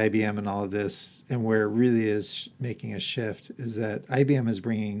about IBM and all of this, and where it really is making a shift, is that IBM is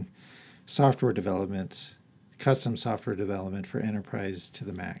bringing software development, custom software development for enterprise to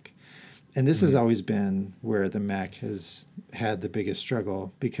the Mac. And this has always been where the Mac has had the biggest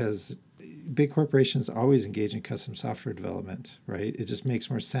struggle, because big corporations always engage in custom software development, right? It just makes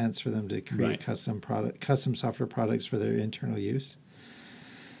more sense for them to create custom software products for their internal use.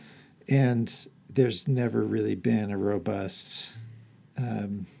 And there's never really been a robust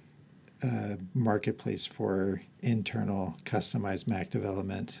marketplace for internal customized Mac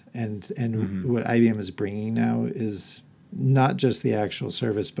development. And what IBM is bringing now is not just the actual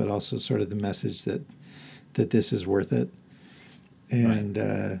service, but also sort of the message that this is worth it.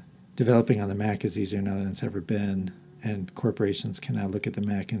 And developing on the Mac is easier now than it's ever been. And corporations can now look at the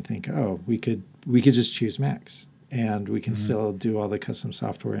Mac and think, oh, we could just choose Macs, and we can still do all the custom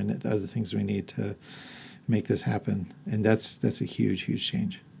software and the other things we need to make this happen. And that's a huge, huge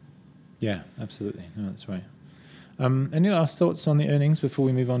change. Yeah, absolutely. No, that's right. Any last thoughts on the earnings before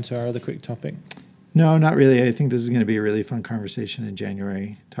we move on to our other quick topic? No, not really. I think this is going to be a really fun conversation in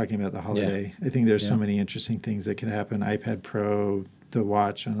January, talking about the holiday. Yeah. I think there's so many interesting things that could happen. iPad Pro, the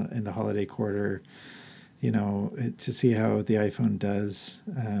watch in the holiday quarter, to see how the iPhone does.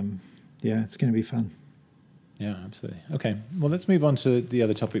 It's going to be fun. Yeah, absolutely. Okay, well, let's move on to the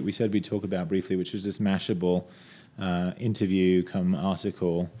other topic we said we'd talk about briefly, which was this Mashable interview come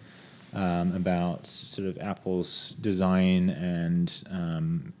article about sort of Apple's design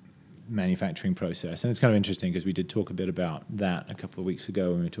and manufacturing process. And it's kind of interesting because we did talk a bit about that a couple of weeks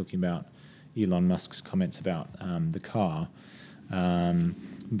ago when we were talking about Elon Musk's comments about the car.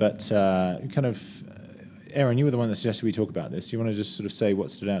 Aaron, you were the one that suggested we talk about this. Do you want to just sort of say what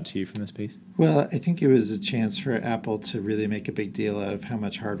stood out to you from this piece? Well, I think it was a chance for Apple to really make a big deal out of how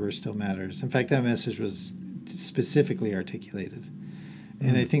much hardware still matters. In fact, that message was specifically articulated.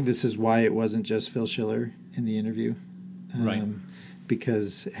 And I think this is why it wasn't just Phil Schiller in the interview.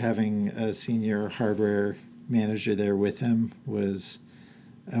 Because having a senior hardware manager there with him was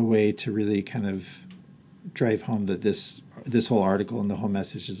a way to really kind of drive home that this whole article and the whole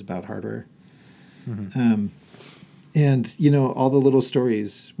message is about hardware. And all the little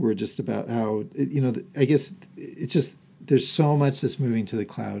stories were just about how I guess it's just there's so much that's moving to the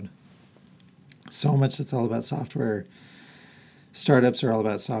cloud, so much that's all about software. Startups are all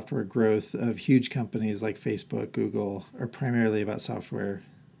about software growth. Of huge companies like Facebook, Google are primarily about software,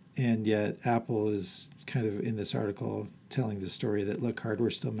 and yet Apple is kind of in this article telling the story that look, hardware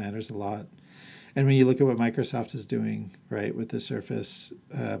still matters a lot. And when you look at what Microsoft is doing, right, with the Surface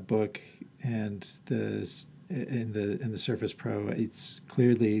Book and the Surface Pro, it's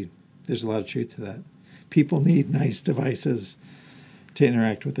clearly there's a lot of truth to that. People need nice devices to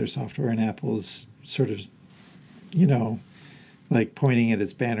interact with their software, and Apple's sort of, like pointing at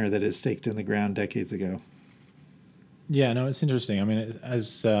its banner that is staked in the ground decades ago. Yeah, no, it's interesting. I mean,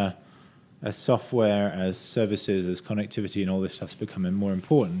 as software, as services, as connectivity, and all this stuff's becoming more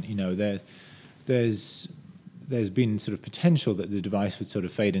important, there's been sort of potential that the device would sort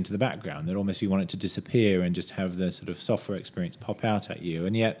of fade into the background, that almost you want it to disappear and just have the sort of software experience pop out at you.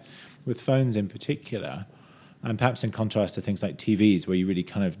 And yet, with phones in particular, and perhaps in contrast to things like TVs, where you really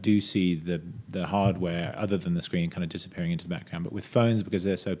kind of do see the hardware, other than the screen, kind of disappearing into the background. But with phones, because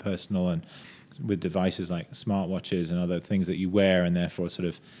they're so personal, and with devices like smartwatches and other things that you wear, and therefore sort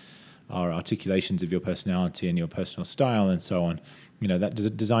of are articulations of your personality and your personal style and so on, that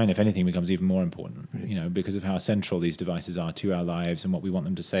design, if anything, becomes even more important, right. Because of how central these devices are to our lives and what we want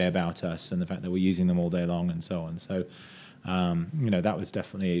them to say about us and the fact that we're using them all day long and so on. So, that was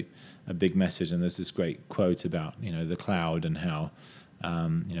definitely a big message. And there's this great quote about, the cloud and how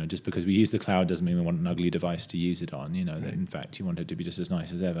Just because we use the cloud doesn't mean we want an ugly device to use it on. That Right. in fact you want it to be just as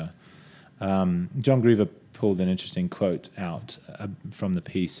nice as ever. John Groover pulled an interesting quote out from the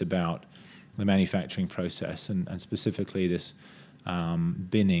piece about the manufacturing process and specifically this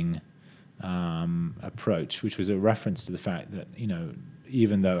binning approach, which was a reference to the fact that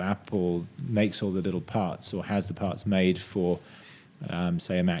even though Apple makes all the little parts or has the parts made for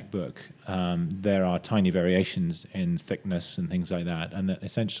say a MacBook, there are tiny variations in thickness and things like that, and that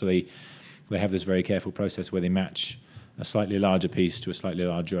essentially they have this very careful process where they match a slightly larger piece to a slightly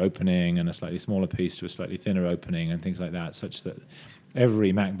larger opening and a slightly smaller piece to a slightly thinner opening and things like that, such that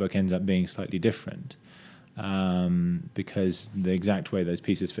every MacBook ends up being slightly different because the exact way those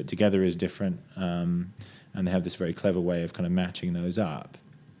pieces fit together is different, and they have this very clever way of kind of matching those up.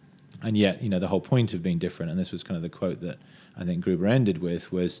 And yet, the whole point of being different, and this was kind of the quote that I think Gruber ended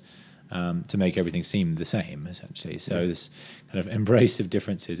with, was to make everything seem the same, essentially. So this kind of embrace of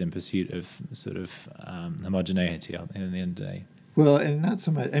differences in pursuit of sort of homogeneity at the end of the day. Well, and not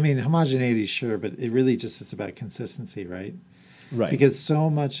so much. I mean, homogeneity, sure, but it really just is about consistency, right? Right. Because so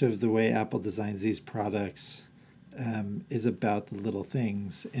much of the way Apple designs these products is about the little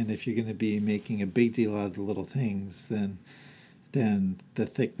things, and if you're going to be making a big deal out of the little things, then the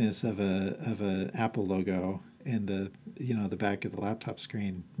thickness of a Apple logo and the back of the laptop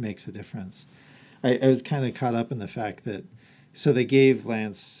screen makes a difference. I was kind of caught up in the fact that they gave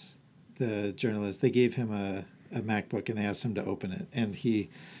Lance, the journalist, they gave him a MacBook and they asked him to open it, and he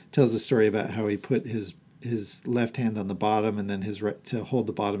tells a story about how he put his left hand on the bottom and then his right to hold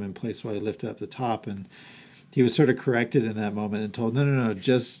the bottom in place while he lifted up the top, and he was sort of corrected in that moment and told, no,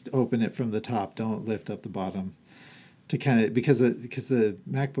 just open it from the top, don't lift up the bottom. To kind of because the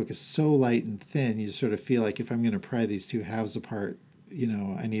MacBook is so light and thin, you sort of feel like if I'm going to pry these two halves apart,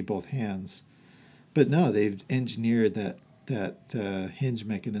 I need both hands. But no, they've engineered that hinge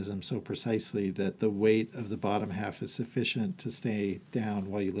mechanism so precisely that the weight of the bottom half is sufficient to stay down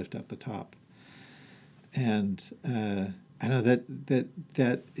while you lift up the top. And I know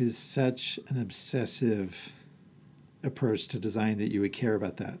that is such an obsessive approach to design that you would care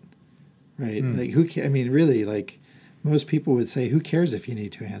about that, right? Like I mean, really, like. Most people would say, who cares if you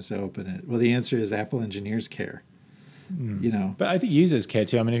need two hands to open it? Well, the answer is Apple engineers care. But I think users care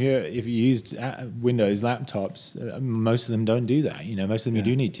too. I mean, if you used Windows laptops, most of them don't do that. Most of them you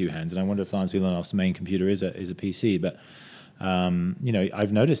do need two hands. And I wonder if Lance Vilanoff's main computer is a PC. But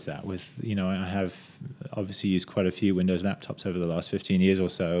I've noticed that with I have obviously used quite a few Windows laptops over the last 15 years or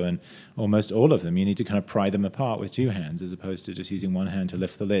so, and almost all of them you need to kind of pry them apart with two hands as opposed to just using one hand to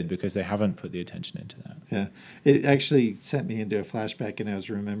lift the lid because they haven't put the attention into that. Yeah, it actually sent me into a flashback, and I was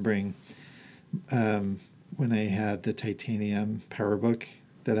remembering when I had the titanium PowerBook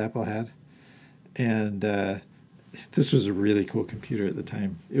that Apple had, and this was a really cool computer at the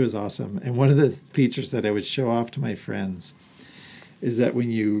time. It was awesome, and one of the features that I would show off to my friends is that when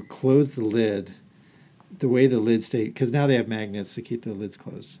you close the lid, the way the lid stayed, because now they have magnets to keep the lids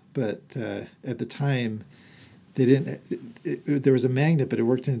closed, but at the time they didn't. There was a magnet, but it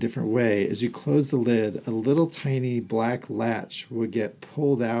worked in a different way. As you close the lid, a little tiny black latch would get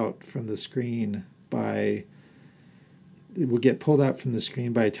pulled out from the screen by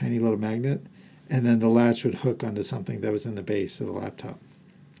a tiny little magnet, and then the latch would hook onto something that was in the base of the laptop.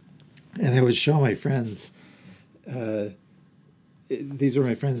 And I would show my friends. These were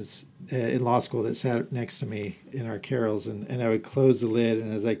my friends in law school that sat next to me in our carols, and I would close the lid,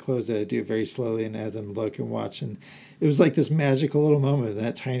 and as I closed it, I'd do it very slowly and have them look and watch, and it was like this magical little moment.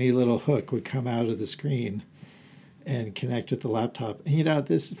 That tiny little hook would come out of the screen and connect with the laptop. And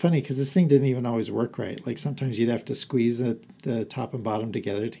this is funny because this thing didn't even always work right. Like sometimes you'd have to squeeze the top and bottom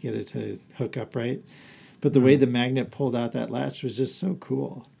together to get it to hook up right. But the way the magnet pulled out that latch was just so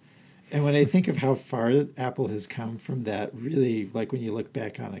cool. And when I think of how far Apple has come from that, really, like when you look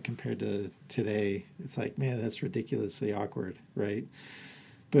back on it compared to today, it's like, man, that's ridiculously awkward, right?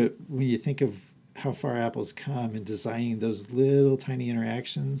 But when you think of how far Apple's come in designing those little tiny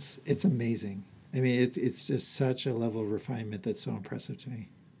interactions, it's amazing. I mean, it's just such a level of refinement that's so impressive to me.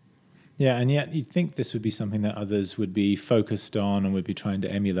 Yeah, and yet you'd think this would be something that others would be focused on and would be trying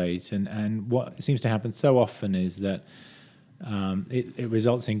to emulate. And what seems to happen so often is that it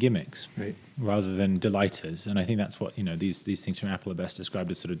results in gimmicks, right, rather than delighters. And I think that's what these things from Apple are best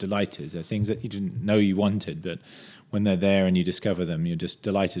described as sort of delighters. They're things that you didn't know you wanted, but when they're there and you discover them, you're just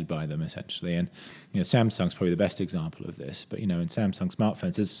delighted by them, essentially. And Samsung's probably the best example of this. But in Samsung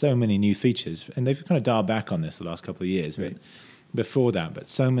smartphones, there's so many new features, and they've kind of dialed back on this the last couple of years. Right. But before that, but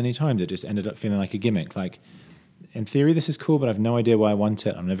so many times it just ended up feeling like a gimmick. Like, in theory, this is cool, but I've no idea why I want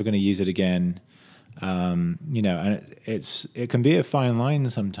it. I'm never going to use it again. And it can be a fine line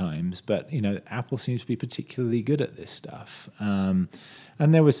sometimes, but Apple seems to be particularly good at this stuff. And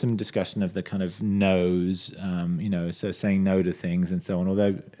there was some discussion of the kind of no's, so saying no to things and so on.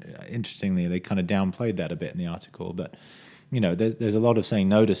 Although interestingly, they kind of downplayed that a bit in the article, but. There's a lot of saying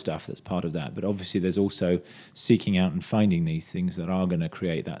no to stuff that's part of that, but obviously there's also seeking out and finding these things that are going to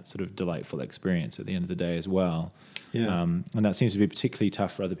create that sort of delightful experience at the end of the day as well. Yeah. And that seems to be particularly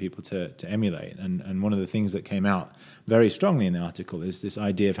tough for other people to emulate. And one of the things that came out very strongly in the article is this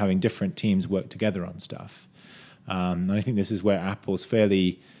idea of having different teams work together on stuff. And I think this is where Apple's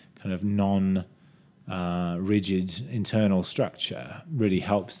fairly kind of rigid internal structure really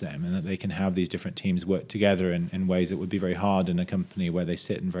helps them, and that they can have these different teams work together in ways that would be very hard in a company where they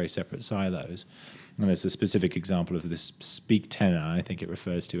sit in very separate silos. And there's a specific example of this SpeakTenor, I think it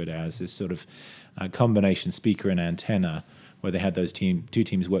refers to it as, this sort of combination speaker and antenna, where they had those two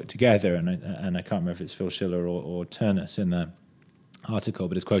teams work together, and I can't remember if it's Phil Schiller or Turnus in the article,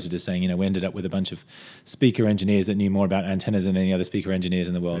 but it's quoted as saying, we ended up with a bunch of speaker engineers that knew more about antennas than any other speaker engineers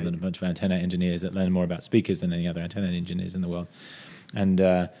in the world, and a bunch of antenna engineers that learned more about speakers than any other antenna engineers in the world. And,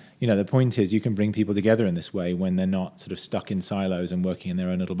 the point is you can bring people together in this way when they're not sort of stuck in silos and working in their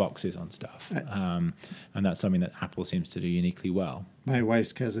own little boxes on stuff. And that's something that Apple seems to do uniquely well. My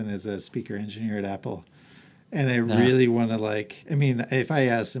wife's cousin is a speaker engineer at Apple. And I really want to if I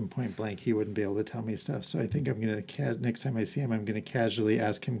asked him point blank, he wouldn't be able to tell me stuff. So I think I'm going to, next time I see him, I'm going to casually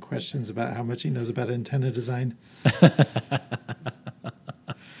ask him questions about how much he knows about antenna design.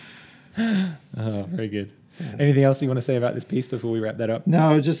 Oh, very good. Yeah. Anything else you want to say about this piece before we wrap that up?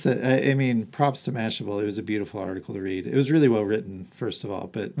 No, just that, props to Mashable. It was a beautiful article to read. It was really well written, first of all,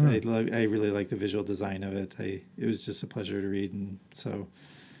 but I really like the visual design of it. It was just a pleasure to read. And so...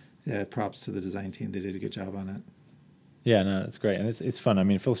 yeah, props to the design team. They did a good job on it. Yeah, no, that's great. And it's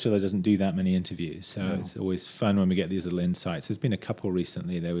fun. Phil Schiller doesn't do that many interviews, so It's always fun when we get these little insights. There's been a couple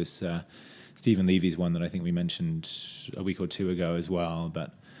recently. There was Stephen Levy's one that I think we mentioned a week or two ago as well,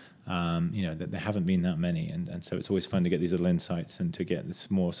 but that there haven't been that many. And so it's always fun to get these little insights and to get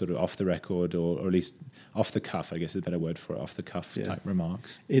this more sort of off the record or at least off the cuff, I guess is a better word for it, off the cuff type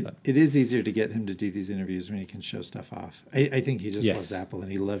remarks. It is easier to get him to do these interviews when he can show stuff off. I think he just loves Apple,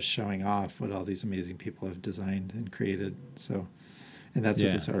 and he loves showing off what all these amazing people have designed and created. So, and that's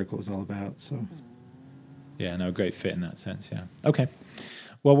what this article is all about. So, yeah, no, great fit in that sense. Yeah. Okay.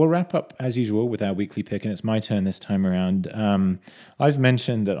 Well, we'll wrap up as usual with our weekly pick, and it's my turn this time around. I've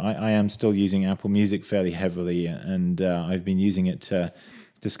mentioned that I am still using Apple Music fairly heavily, and I've been using it to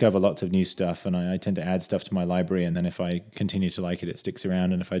discover lots of new stuff, and I tend to add stuff to my library, and then if I continue to like it, it sticks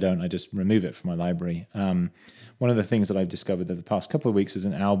around, and if I don't, I just remove it from my library. One of the things that I've discovered over the past couple of weeks is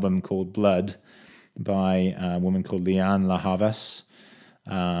an album called Blood by a woman called Lianne La Havas.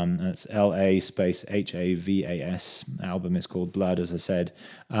 And it's LA_HAVAS. Album is called Blood, as I said.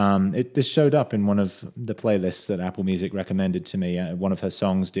 This showed up in one of the playlists that Apple Music recommended to me. One of her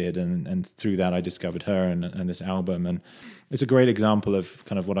songs did, and through that I discovered her and this album. And it's a great example of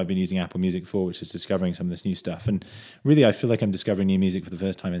kind of what I've been using Apple Music for, which is discovering some of this new stuff. And really, I feel like I'm discovering new music for the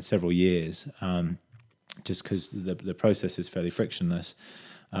first time in several years, just because the process is fairly frictionless.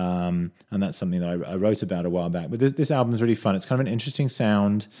 And that's something that I wrote about a while back. But this album is really fun. It's kind of an interesting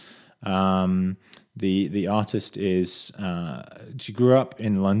sound. The artist is she grew up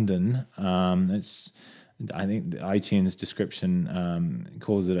in London. I think the iTunes description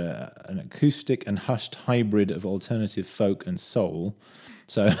calls it an acoustic and hushed hybrid of alternative folk and soul.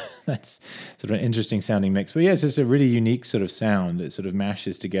 So that's sort of an interesting sounding mix. But yeah, it's just a really unique sort of sound. It sort of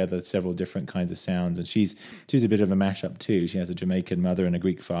mashes together several different kinds of sounds. And she's a bit of a mashup too. She has a Jamaican mother and a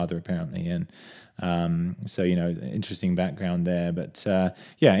Greek father apparently. And so, interesting background there. But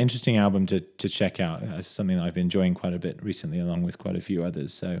interesting album to check out. It's something that I've been enjoying quite a bit recently, along with quite a few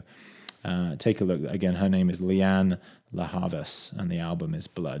others. So take a look. Again, her name is Lianne La Havas, and the album is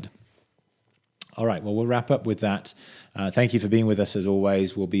Blood. All right, well, we'll wrap up with that. Thank you for being with us as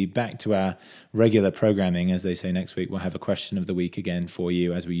always. We'll be back to our regular programming. As they say, next week we'll have a question of the week again for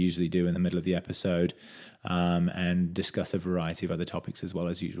you, as we usually do in the middle of the episode, and discuss a variety of other topics as well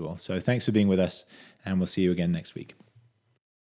as usual. So thanks for being with us, and we'll see you again next week.